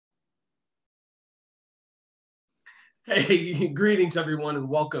Hey, greetings everyone, and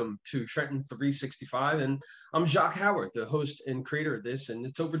welcome to Trenton 365. And I'm Jacque Howard, the host and creator of this, and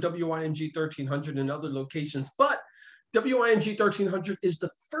it's over WIMG 1300 and other locations. But WIMG 1300 is the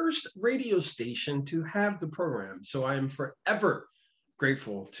first radio station to have the program. So I am forever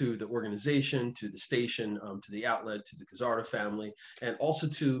grateful to the organization, to the station, to the outlet, to the Gazzardo family, and also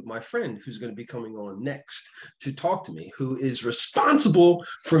to my friend who's going to be coming on next to talk to me, who is responsible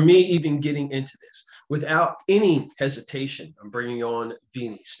for me even getting into this. Without any hesitation, I'm bringing on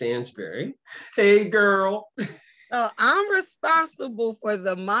Veenie Stansberry. Hey, girl. I'm responsible for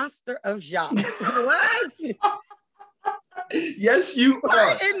the monster of Jacque. What? Yes, you are.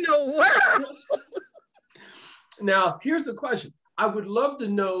 What in the world? Now, here's the question. I would love to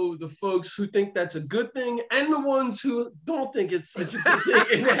know the folks who think that's a good thing and the ones who don't think it's such a good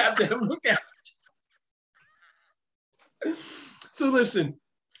thing and have them look at it. So listen,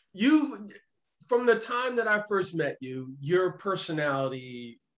 from the time that I first met you, your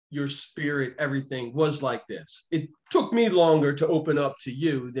personality, your spirit, everything was like this. It took me longer to open up to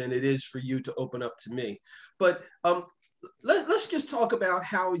you than it is for you to open up to me. But let's just talk about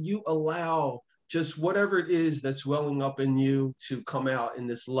how you allow just whatever it is that's welling up in you to come out in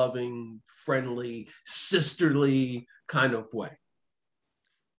this loving, friendly, sisterly kind of way.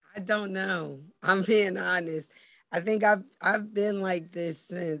 I don't know. I'm being honest. I think I've been like this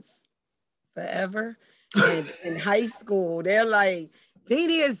since forever. And in high school, they're like,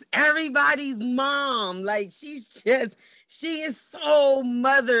 Veenie is everybody's mom. Like she is so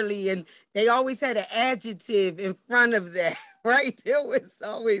motherly. And they always had an adjective in front of that, right? There was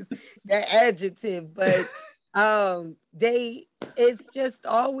always that adjective. But it's just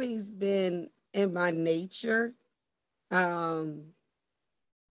always been in my nature. Um,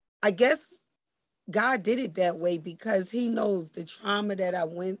 I guess God did it that way because he knows the trauma that I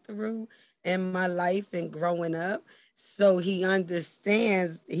went through in my life and growing up. So he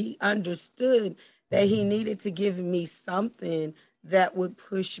understood that he needed to give me something that would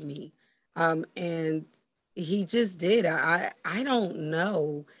push me. And he just did. I don't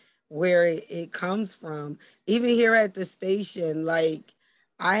know where it comes from. Even here at the station, like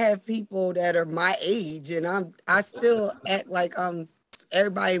I have people that are my age and I still act like I'm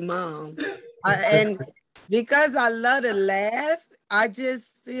everybody's mom. And because I love to laugh, I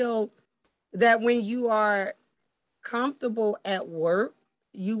just feel that when you are comfortable at work,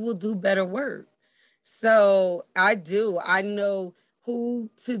 you will do better work. So I do. I know who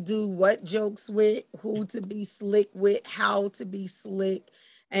to do what jokes with, who to be slick with, how to be slick,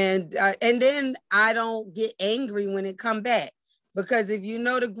 and then I don't get angry when it come back because if you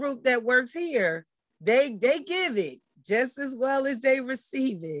know the group that works here, they give it just as well as they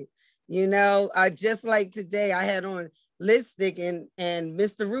receive it. Just like today, I had on lipstick and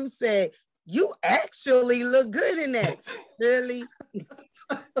Mr. Root said, "You actually look good in that." Really?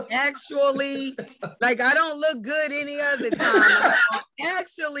 Actually, like I don't look good any other time. I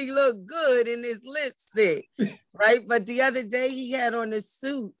actually look good in this lipstick, right? But the other day he had on a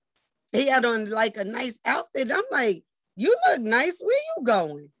suit. He had on like a nice outfit. I'm like, "You look nice. Where you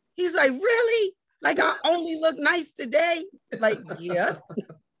going?" He's like, "Really? Like I only look nice today?" Like, yeah.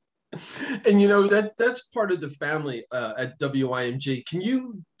 And that's part of the family at WIMG. Can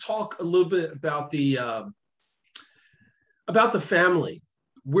you talk a little bit about the family,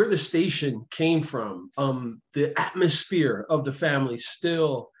 where the station came from, the atmosphere of the family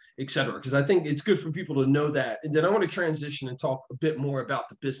still, etc.? Because I think it's good for people to know that. And then I want to transition and talk a bit more about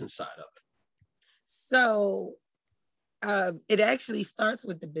the business side of it. So it actually starts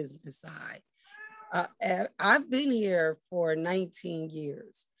with the business side. I've been here for 19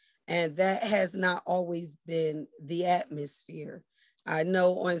 years, and that has not always been the atmosphere. I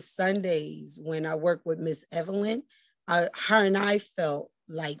know on Sundays when I work with Miss Evelyn, her and I felt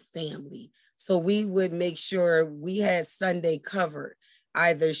like family. So we would make sure we had Sunday covered.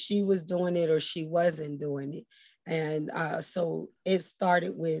 Either she was doing it or she wasn't doing it. And so it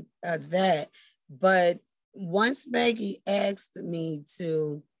started with that. But once Maggie asked me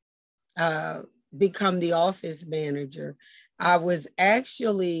to become the office manager, I was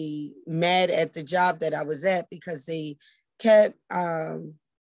actually mad at the job that I was at because they kept,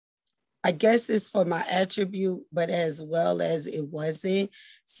 I guess it's for my attribute, but as well as it wasn't.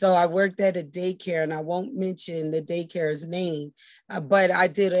 So I worked at a daycare, and I won't mention the daycare's name, but I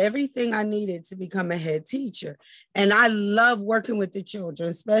did everything I needed to become a head teacher. And I love working with the children,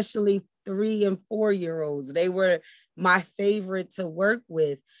 especially 3 and 4-year-olds. They were my favorite to work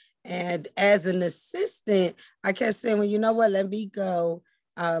with. And as an assistant, I kept saying, well, you know what, let me go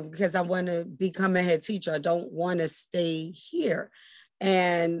because I want to become a head teacher. I don't want to stay here.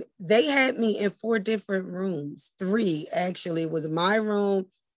 And they had me in 4 different rooms. 3 actually. It was my room,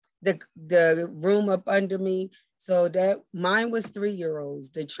 the room up under me. So that mine was 3-year-olds.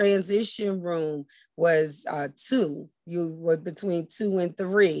 The transition room was 2. You were between 2 and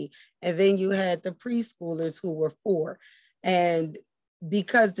 3. And then you had the preschoolers who were 4. And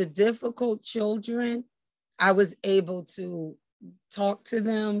because the difficult children, I was able to talk to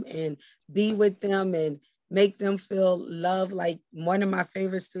them and be with them and make them feel loved. Like one of my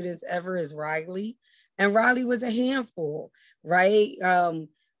favorite students ever is Riley. And Riley was a handful, right?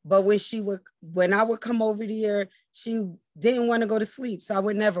 But when I would come over there, she didn't want to go to sleep. So I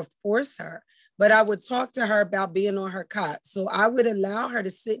would never force her, but I would talk to her about being on her cot. So I would allow her to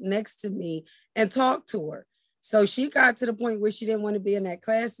sit next to me and talk to her. So she got to the point where she didn't want to be in that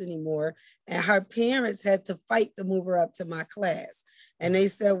class anymore. And her parents had to fight to move her up to my class. And they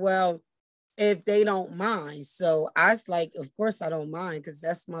said, well, if they don't mind. So I was like, of course I don't mind, because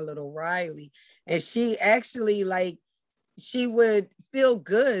that's my little Riley. And she actually she would feel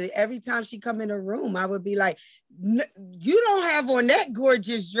good every time she come in her room. I would be like, you don't have on that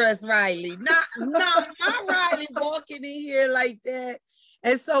gorgeous dress, Riley. Not my Riley walking in here like that.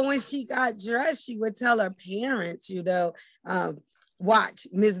 And so when she got dressed, she would tell her parents, watch,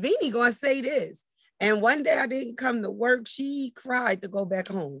 Miss Veenie gonna say this. And one day I didn't come to work. She cried to go back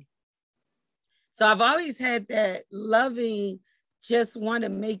home. So I've always had that loving, just want to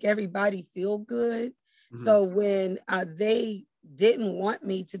make everybody feel good. So when they didn't want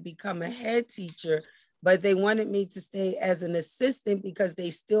me to become a head teacher, but they wanted me to stay as an assistant because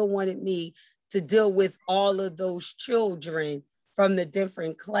they still wanted me to deal with all of those children from the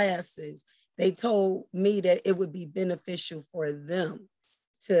different classes, they told me that it would be beneficial for them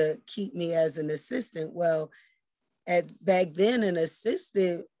to keep me as an assistant. Well, back then, an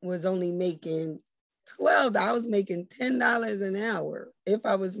assistant was only making $12. I was making $10 an hour if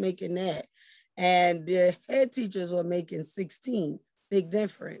I was making that. And the head teachers were making 16, big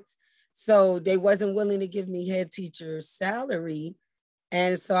difference. So they wasn't willing to give me head teacher salary.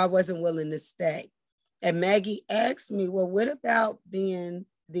 And so I wasn't willing to stay. And Maggie asked me, well, what about being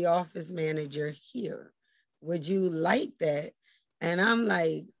the office manager here? Would you like that? And I'm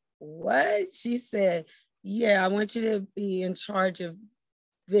like, what? She said, yeah, I want you to be in charge of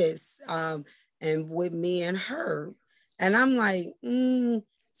this and with me and her. And I'm like,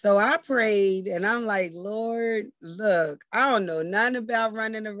 So I prayed and I'm like, Lord, look, I don't know nothing about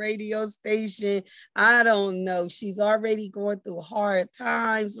running a radio station. I don't know. She's already going through hard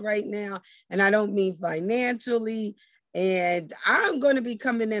times right now. And I don't mean financially. And I'm going to be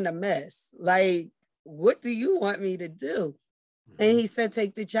coming in a mess. Like, what do you want me to do? And he said,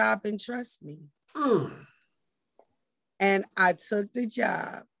 take the job and trust me. And I took the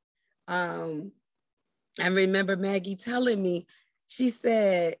job. I remember Maggie telling me, she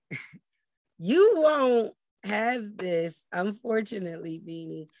said, you won't have this, unfortunately,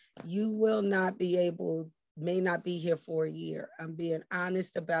 Veenie. You will not be may not be here for a year. I'm being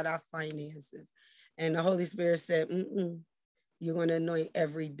honest about our finances. And the Holy Spirit said, you're going to anoint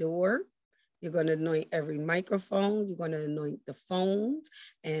every door. You're going to anoint every microphone. You're going to anoint the phones.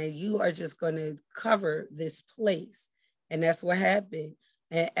 And you are just going to cover this place. And that's what happened.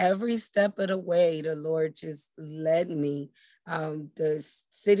 And every step of the way, the Lord just led me. The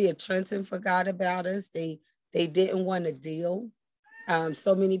city of Trenton forgot about us. They didn't want to deal.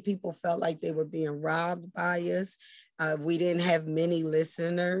 So many people felt like they were being robbed by us. We didn't have many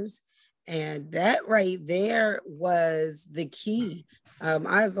listeners. And that right there was the key. I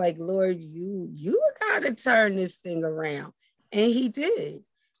was like, Lord, you got to turn this thing around. And he did.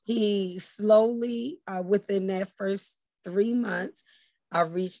 He slowly, within that first 3 months, I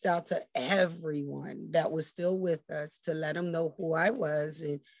reached out to everyone that was still with us to let them know who I was.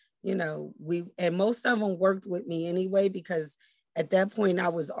 And, and most of them worked with me anyway, because at that point I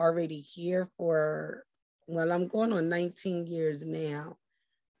was already here for, I'm going on 19 years now.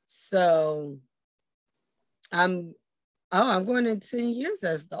 So I'm going in 10 years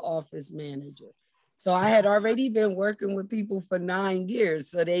as the office manager. So I had already been working with people for 9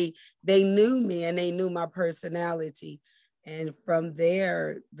 years. So they knew me and they knew my personality. And from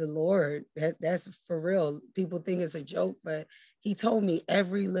there, the Lord, that's for real. People think it's a joke, but he told me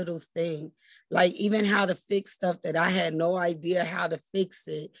every little thing, like even how to fix stuff that I had no idea how to fix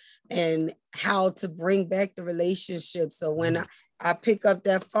it and how to bring back the relationship. So when I pick up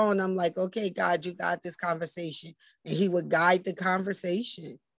that phone, I'm like, okay, God, you got this conversation. And he would guide the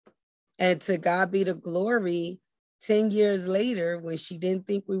conversation. And to God be the glory. 10 years later, when she didn't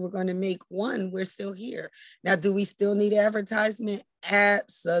think we were going to make one, we're still here. Now, do we still need advertisement?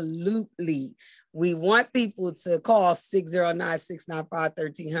 Absolutely. We want people to call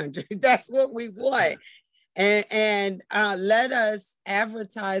 609-695-1300. That's what we want. And let us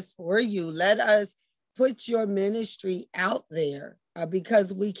advertise for you. Let us put your ministry out there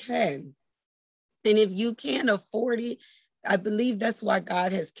because we can. And if you can't afford it, I believe that's why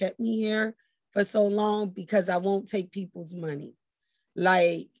God has kept me here for so long, because I won't take people's money.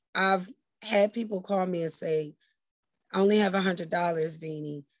 Like, I've had people call me and say, I only have $100,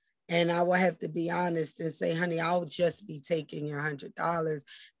 Veenie. And I will have to be honest and say, honey, I'll just be taking your $100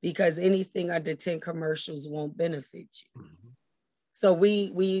 because anything under 10 commercials won't benefit you. Mm-hmm. So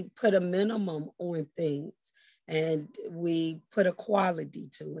we put a minimum on things and we put a quality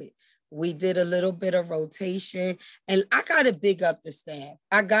to it. We did a little bit of rotation, and I got to big up the staff.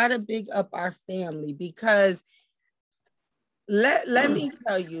 I got to big up our family because let me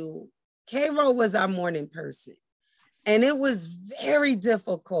tell you, K-Ro was our morning person. And it was very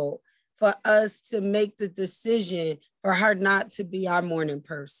difficult for us to make the decision for her not to be our morning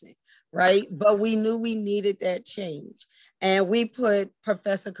person, right? But we knew we needed that change. And we put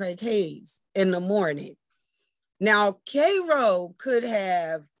Professor Craig Hayes in the morning. Now, K-Ro could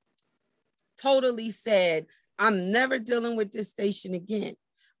have totally said, I'm never dealing with this station again,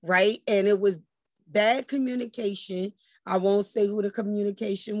 right? And it was bad communication. I won't say who the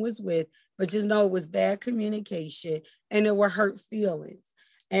communication was with, but just know it was bad communication and there were hurt feelings.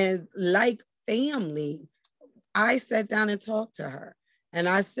 And like family, I sat down and talked to her and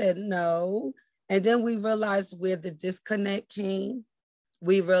I said, no. And then we realized where the disconnect came.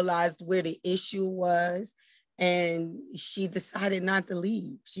 We realized where the issue was. And she decided not to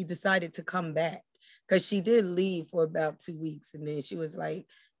leave. She decided to come back because she did leave for about 2 weeks. And then she was like,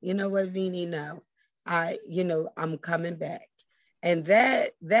 you know what, Veenie, no, I'm coming back. And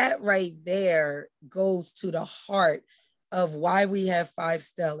that right there goes to the heart of why we have 5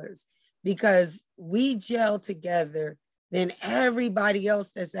 Stellars, because we gel together. Then everybody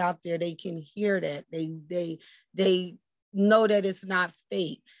else that's out there, they can hear that. They know that it's not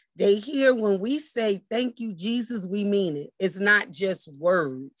fake. They hear when we say, thank you, Jesus, we mean it. It's not just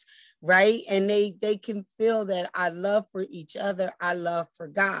words, right? And they can feel that I love for each other, I love for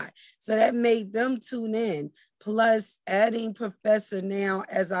God. So that made them tune in. Plus adding Professor now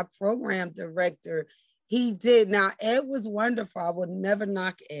as our program director, he did. Now, Ed was wonderful. I would never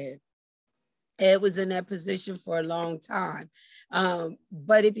knock Ed. Ed was in that position for a long time,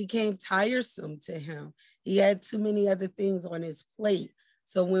 but it became tiresome to him. He had too many other things on his plate.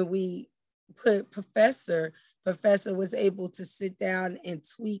 So when we put Professor was able to sit down and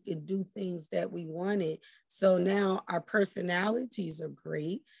tweak and do things that we wanted. So now our personalities are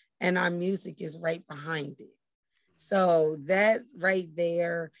great and our music is right behind it. So that's right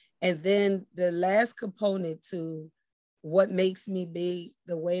there. And then the last component to what makes me be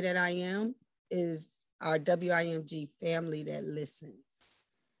the way that I am is our WIMG family that listens,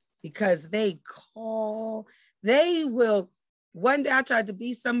 because they will. One day I tried to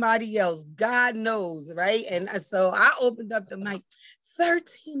be somebody else, God knows, right? And so I opened up the mic,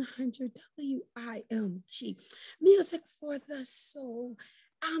 1300 WIMG, music for the soul.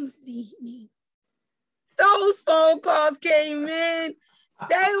 I'm Veenie. Those phone calls came in.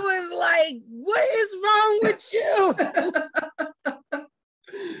 They was like, what is wrong with you?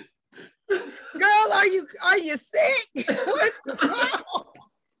 Girl, are you sick? What's wrong?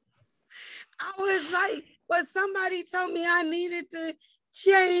 I was like, but somebody told me I needed to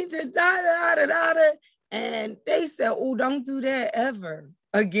change and and they said, oh, don't do that ever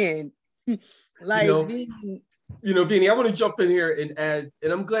again. Like, Veenie, I want to jump in here and add,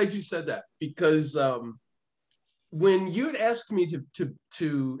 and I'm glad you said that, because when you had asked me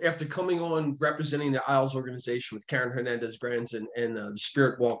to after coming on representing the Isles organization with Karen Hernandez Brands and the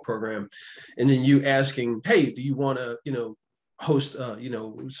Spirit Walk program, and then you asking, hey, do you want to, host,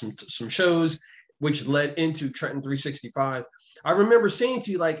 some shows, which led into Trenton 365. I remember saying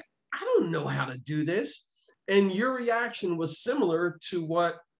to you, like, I don't know how to do this. And your reaction was similar to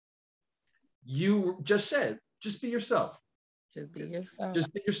what you just said. Just be yourself. Just be yourself.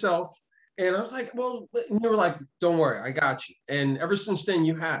 Just be yourself. And I was like, well, and you were like, don't worry, I got you. And ever since then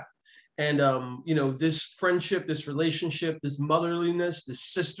you have. And, this friendship, this relationship, this motherliness,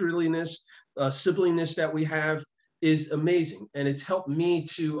 this sisterliness, siblingness that we have is amazing. And it's helped me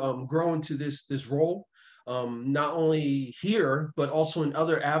to grow into this role, not only here, but also in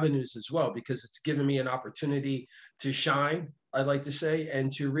other avenues as well, because it's given me an opportunity to shine, I'd like to say,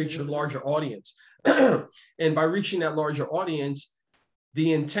 and to reach a larger audience. And by reaching that larger audience,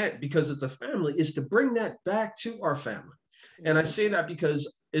 the intent, because it's a family, is to bring that back to our family. And I say that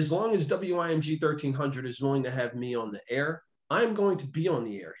because as long as WIMG 1300 is willing to have me on the air, I'm going to be on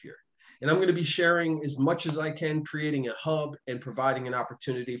the air here. And I'm going to be sharing as much as I can, creating a hub and providing an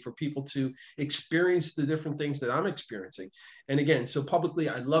opportunity for people to experience the different things that I'm experiencing. And again, so publicly,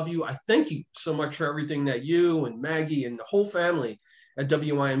 I love you. I thank you so much for everything that you and Maggie and the whole family at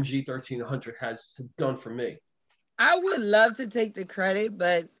WIMG 1300 has done for me. I would love to take the credit,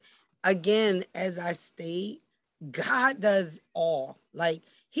 but again, as I state, God does all. Like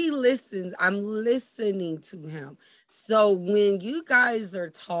he listens. I'm listening to him. So when you guys are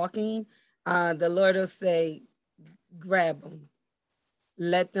talking, the Lord will say, grab them,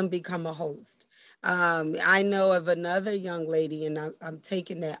 let them become a host. I know of another young lady, and I'm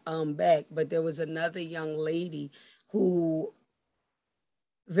taking that back, but there was another young lady who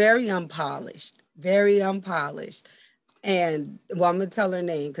very unpolished, very unpolished. And well, I'm gonna tell her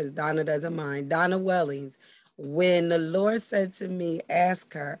name because Donna doesn't mind. Donna Wellings. When the Lord said to me,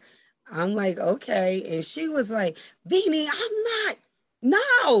 ask her, I'm like, okay. And she was like, Veenie, I'm not,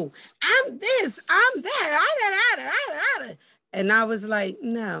 no, I'm this, I'm that. And I was like,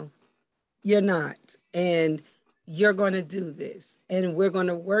 no, you're not. And you're gonna do this. And we're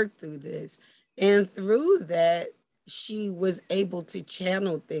gonna work through this. And through that, she was able to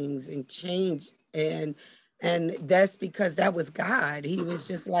channel things and change. And that's because that was God. He was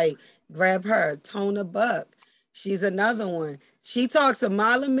just like, grab her, Tona Buck. She's another one. She talks a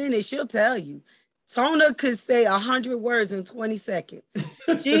mile a minute. She'll tell you. Tona could say 100 words in 20 seconds.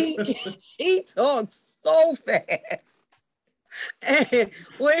 She talks so fast. And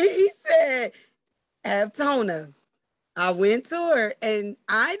when he said, have Tona, I went to her and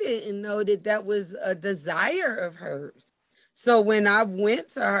I didn't know that that was a desire of hers. So when I went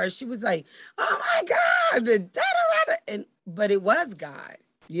to her, she was like, oh my God, and but it was God,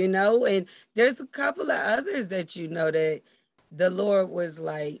 you know, and there's a couple of others that you know that the Lord was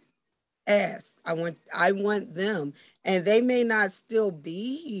like, ask. I want them. And they may not still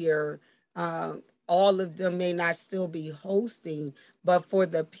be here. All of them may not still be hosting, but for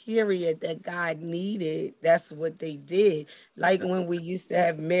the period that God needed, that's what they did. Like when we used to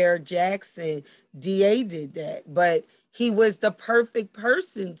have Mayor Jackson, DA did that, but he was the perfect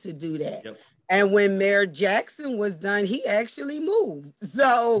person to do that. Yep. And when Mayor Jackson was done, he actually moved.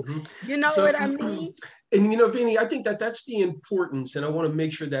 So, you know what I mean? And you know, Veenie, I think that that's the importance, and I want to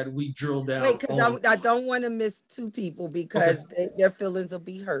make sure that we drill down. Wait, because I don't want to miss two people because their feelings will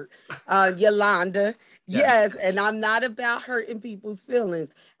be hurt. Yolanda, yes, and I'm not about hurting people's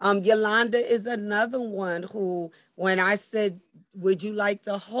feelings. Yolanda is another one who, when I said, would you like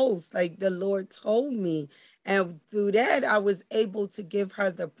to host? Like the Lord told me. And through that, I was able to give her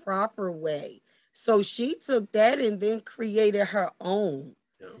the proper way. So she took that and then created her own.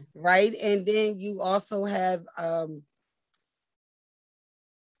 Yeah. Right. And then you also have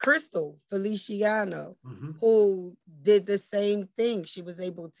Crystal Feliciano, who did the same thing. She was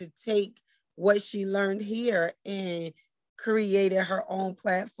able to take what she learned here and created her own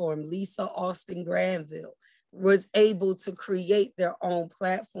platform. Lisa Austin Granville was able to create their own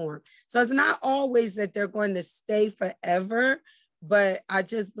platform. So it's not always that they're going to stay forever, but I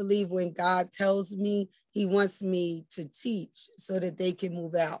just believe when God tells me he wants me to teach so that they can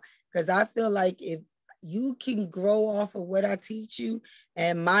move out. Because I feel like if you can grow off of what I teach you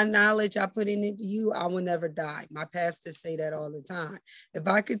and my knowledge I put into you, I will never die. My pastors say that all the time. If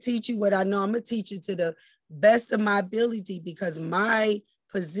I could teach you what I know, I'm going to teach you to the best of my ability, because my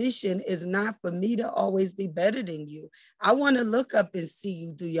position is not for me to always be better than you. I want to look up and see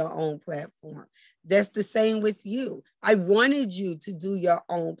you do your own platform. That's the same with you. I wanted you to do your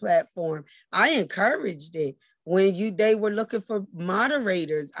own platform. I encouraged it. When they were looking for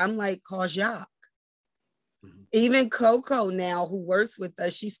moderators, I'm like, call Jacque. Even Coco now, who works with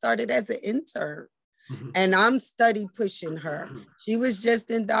us, she started as an intern. And I'm study pushing her. She was just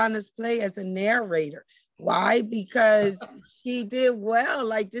in Donna's play as a narrator. Why? Because she did well.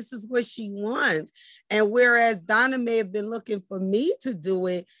 Like, this is what she wants. And whereas Donna may have been looking for me to do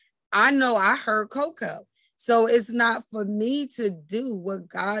it, I know I heard Coco. So it's not for me to do what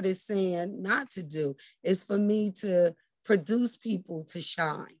God is saying not to do. It's for me to produce people to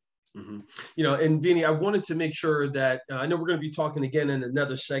shine. You know, and Veenie, I wanted to make sure that I know we're going to be talking again in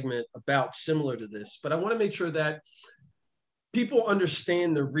another segment about similar to this, but I want to make sure that people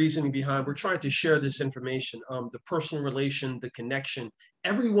understand the reasoning behind. We're trying to share this information, the personal relation, the connection.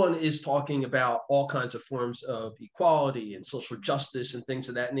 Everyone is talking about all kinds of forms of equality and social justice and things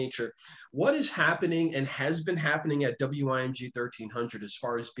of that nature. What is happening and has been happening at WIMG 1300 as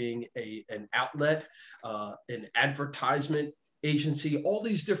far as being an outlet, an advertisement agency, all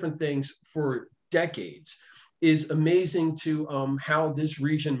these different things for decades. is amazing to how this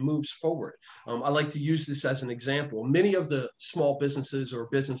region moves forward. I like to use this as an example. Many of the small businesses or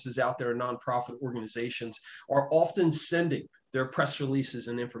businesses out there, nonprofit organizations, are often sending their press releases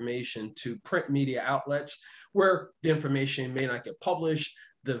and information to print media outlets where the information may not get published.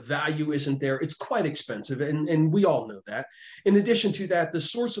 The value isn't there. It's quite expensive, and we all know that. In addition to that, the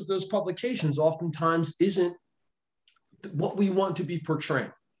source of those publications oftentimes isn't what we want to be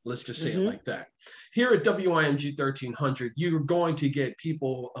portraying. Let's just say it like that. Here at WIMG 1300, you're going to get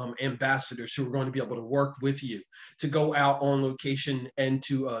people, ambassadors who are going to be able to work with you to go out on location and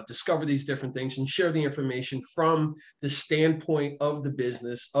to discover these different things and share the information from the standpoint of the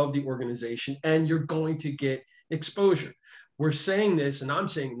business, of the organization, and you're going to get exposure. We're saying this, and I'm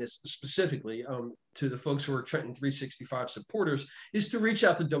saying this specifically to the folks who are Trenton 365 supporters, is to reach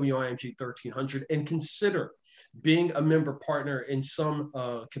out to WIMG 1300 and consider being a member partner in some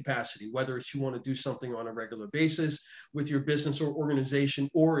capacity, whether it's you want to do something on a regular basis with your business or organization,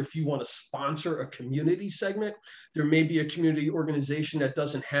 or if you want to sponsor a community segment. There may be a community organization that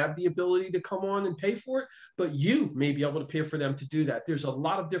doesn't have the ability to come on and pay for it, but you may be able to pay for them to do that. There's a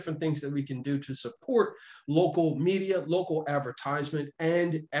lot of different things that we can do to support local media, local advertisement,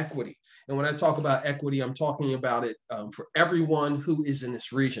 and equity. And when I talk about equity, I'm talking about it for everyone who is in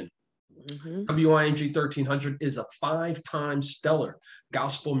this region. WIMG 1300 is a 5-time Stellar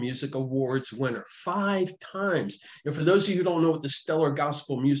Gospel Music Awards winner. 5 times. And for those of you who don't know what the Stellar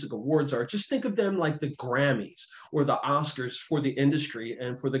Gospel Music Awards are, just think of them like the Grammys or the Oscars for the industry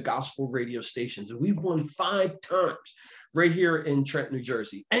and for the gospel radio stations. And we've won 5 times right here in Trenton, New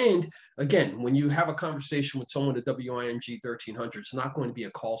Jersey. And again, when you have a conversation with someone at WIMG 1300, it's not going to be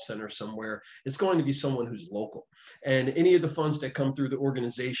a call center somewhere. It's going to be someone who's local. And any of the funds that come through the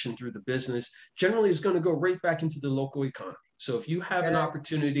organization, through the business, generally is going to go right back into the local economy. So if you have an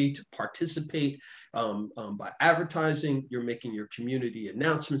opportunity to participate by advertising, you're making your community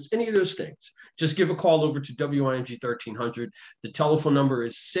announcements, any of those things, just give a call over to WIMG 1300. The telephone number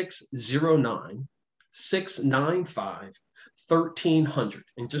is 609-695-1300.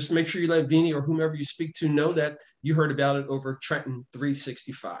 And just make sure you let Veenie or whomever you speak to know that you heard about it over Trenton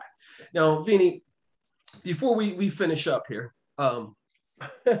 365. Now, Veenie, before we finish up here,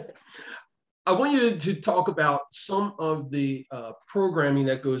 I want you to talk about some of the programming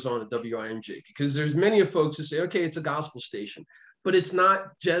that goes on at WIMG, because there's many of folks who say, okay, it's a gospel station, but it's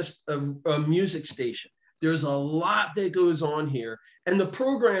not just a music station. There's a lot that goes on here, and the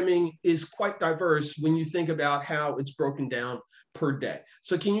programming is quite diverse when you think about how it's broken down per day.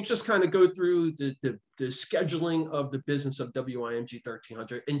 So can you just kind of go through the scheduling of the business of WIMG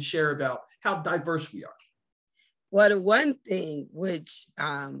 1300 and share about how diverse we are? Well, the one thing which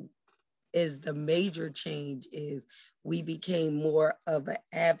is the major change is we became more of an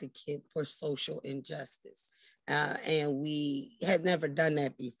advocate for social injustice. And we had never done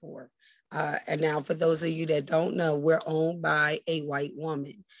that before. And now for those of you that don't know, we're owned by a white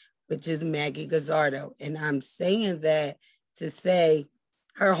woman, which is Maggie Gazzardo. And I'm saying that to say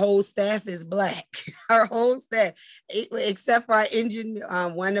her whole staff is Black. Her whole staff, except for our engineer,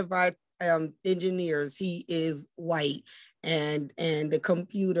 one of our engineers, he is white, and the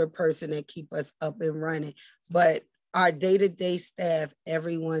computer person that keep us up and running. But our day-to-day staff,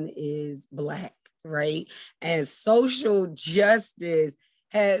 everyone is Black, right? And social justice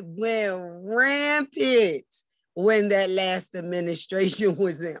had went rampant when that last administration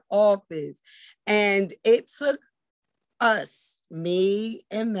was in office. And it took us, me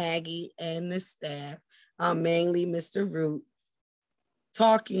and Maggie and the staff, mainly Mr. Root,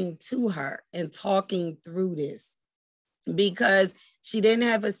 talking to her and talking through this, because she didn't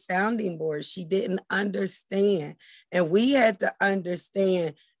have a sounding board. She didn't understand. And we had to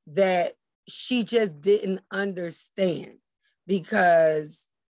understand that she just didn't understand because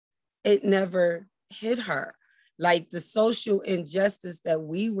it never hit her. Like the social injustice that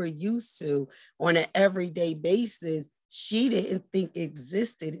we were used to on an everyday basis, she didn't think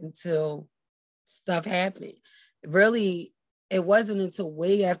existed until stuff happened. Really, it wasn't until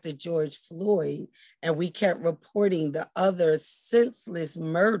way after George Floyd and we kept reporting the other senseless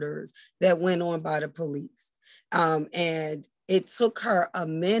murders that went on by the police. And it took her a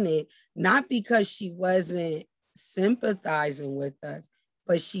minute, not because she wasn't sympathizing with us,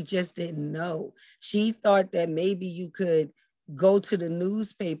 but she just didn't know. She thought that maybe you could go to the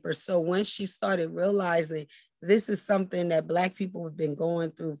newspaper. So when she started realizing this is something that Black people have been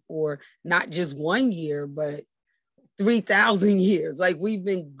going through for not just 1 year, but 3,000 years. Like we've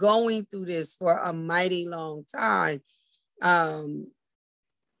been going through this for a mighty long time.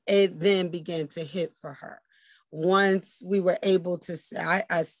 It then began to hit for her. Once we were able to say,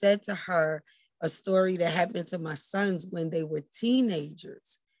 I said to her, a story that happened to my sons when they were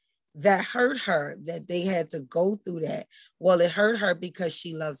teenagers that hurt her, that they had to go through that. Well, it hurt her because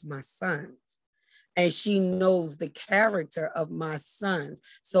she loves my sons and she knows the character of my sons.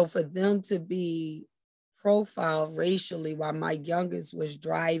 So for them to be profiled racially while my youngest was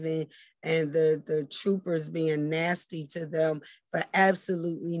driving and the troopers being nasty to them for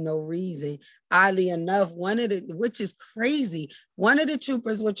absolutely no reason. Oddly enough, which is crazy, one of the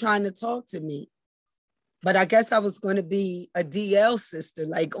troopers were trying to talk to me. But I guess I was going to be a DL sister,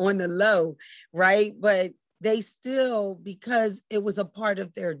 like on the low, right? But they still, because it was a part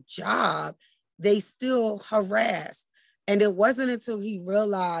of their job, they still harassed. And it wasn't until he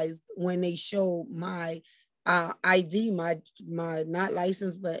realized when they showed my ID, my not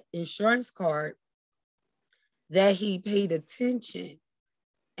license, but insurance card, that he paid attention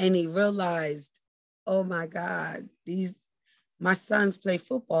and he realized, oh my God, my sons play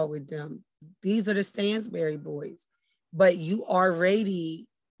football with them. These are the Stansbury boys, but you already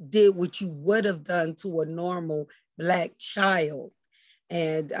did what you would have done to a normal Black child.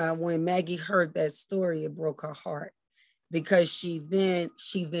 And when Maggie heard that story, it broke her heart because she then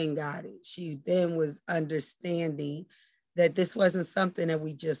got it. She then was understanding that this wasn't something that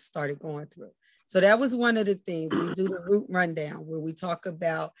we just started going through. So that was one of the things. We do the root rundown where we talk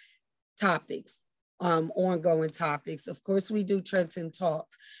about topics, ongoing topics. Of course, we do Trenton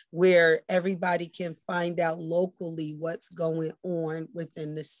Talks where everybody can find out locally what's going on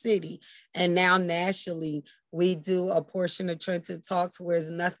within the city. And now nationally, we do a portion of Trenton Talks where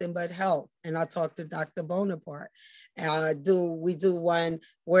it's nothing but health. And I talk to Dr. Bonaparte. We do one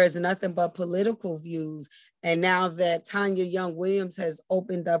where it's nothing but political views. And now that Tanya Young Williams has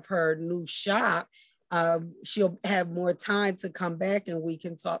opened up her new shop, she'll have more time to come back and we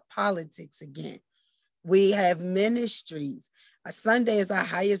can talk politics again. We have ministries. Sunday is our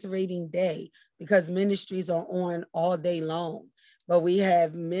highest rating day because ministries are on all day long. But we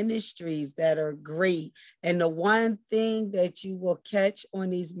have ministries that are great. And the one thing that you will catch on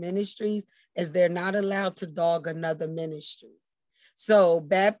these ministries is they're not allowed to dog another ministry. So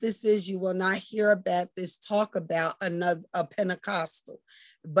Baptists, you will not hear a Baptist talk about a Pentecostal,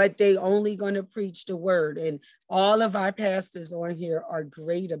 but they only going to preach the word. And all of our pastors on here are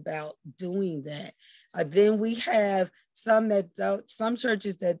great about doing that. Then we have some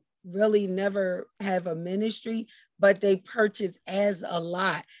churches that really never have a ministry, but they purchase as a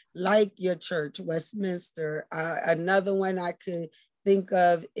lot, like your church, Westminster. Another one I could think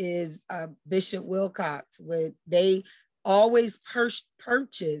of is Bishop Wilcox, where they always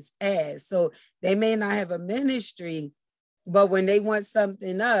purchase as. So they may not have a ministry, but when they want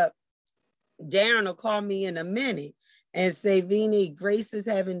something up, Darren will call me in a minute and say, Veenie, Grace is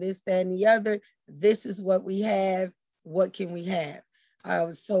having this, that, and the other. This is what we have. What can we have?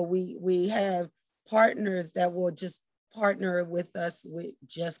 So we have partners that will just partner with us with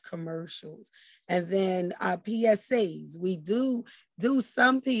just commercials. And then PSAs. We do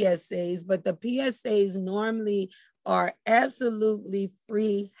some PSAs, but the PSAs normally are absolutely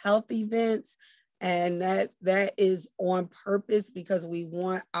free health events. And that is on purpose because we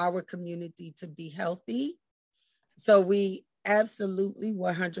want our community to be healthy. So we absolutely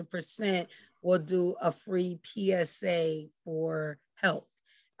 100% will do a free PSA for health.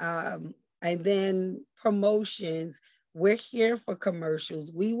 And then promotions. We're here for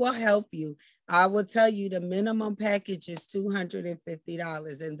commercials. We will help you. I will tell you the minimum package is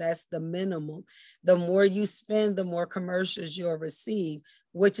 $250, and that's the minimum. The more you spend, the more commercials you'll receive,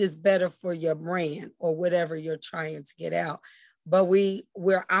 which is better for your brand or whatever you're trying to get out. But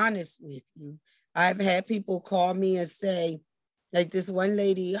we're honest with you. I've had people call me and say, like this one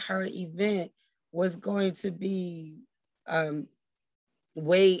lady, her event was going to be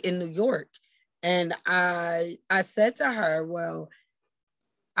way in New York. And I said to her, well,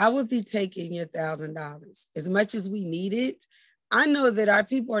 I would be taking your $1,000 as much as we need it. I know that our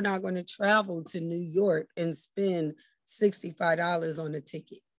people are not going to travel to New York and spend $65 on a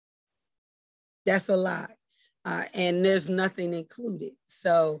ticket. That's a lot. And there's nothing included.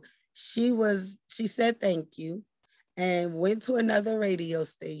 So she said, thank you, and went to another radio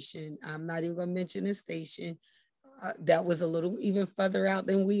station. I'm not even going to mention the station that was a little even further out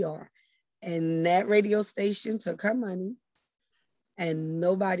than we are. And that radio station took her money and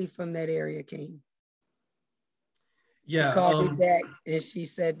nobody from that area came. Yeah. She called me back and she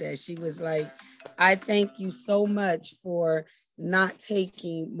said that. She was like, I thank you so much for not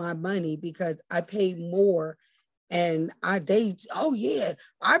taking my money because I paid more. And oh yeah,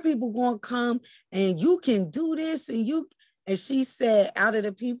 our people gonna come and you can do this and she said out of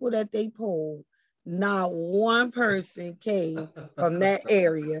the people that they polled, not one person came from that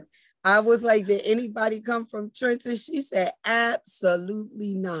area. I was like, did anybody come from Trenton? She said,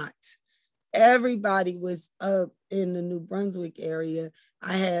 absolutely not. Everybody was up in the New Brunswick area.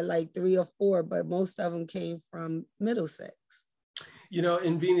 I had like 3 or 4, but most of them came from Middlesex. You know,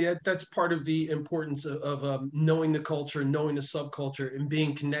 and Veenie, that's part of the importance of knowing the culture, knowing the subculture, and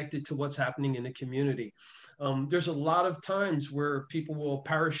being connected to what's happening in the community. There's a lot of times where people will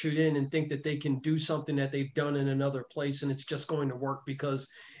parachute in and think that they can do something that they've done in another place and it's just going to work because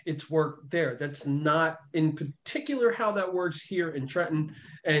it's worked there. That's not in particular how that works here in Trenton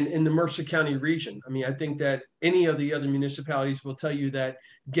and in the Mercer County region. I mean, I think that any of the other municipalities will tell you that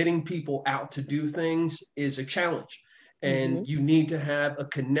getting people out to do things is a challenge. And you need to have a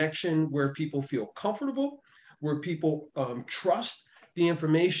connection where people feel comfortable, where people trust the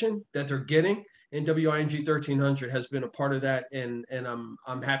information that they're getting. And WIMG 1300 has been a part of that. And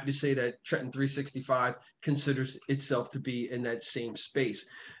I'm happy to say that Trenton 365 considers itself to be in that same space.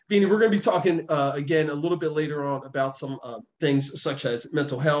 Veenie, we're going to be talking again a little bit later on about some things such as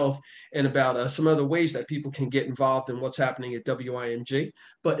mental health and about some other ways that people can get involved in what's happening at WIMG.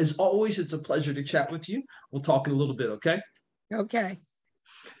 But as always, it's a pleasure to chat with you. We'll talk in a little bit, okay? Okay.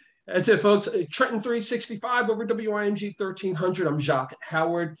 That's it, folks. Trenton 365 over WIMG 1300. I'm Jacque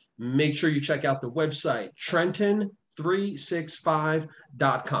Howard. Make sure you check out the website,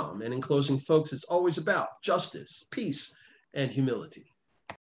 Trenton365.com. And in closing, folks, it's always about justice, peace, and humility.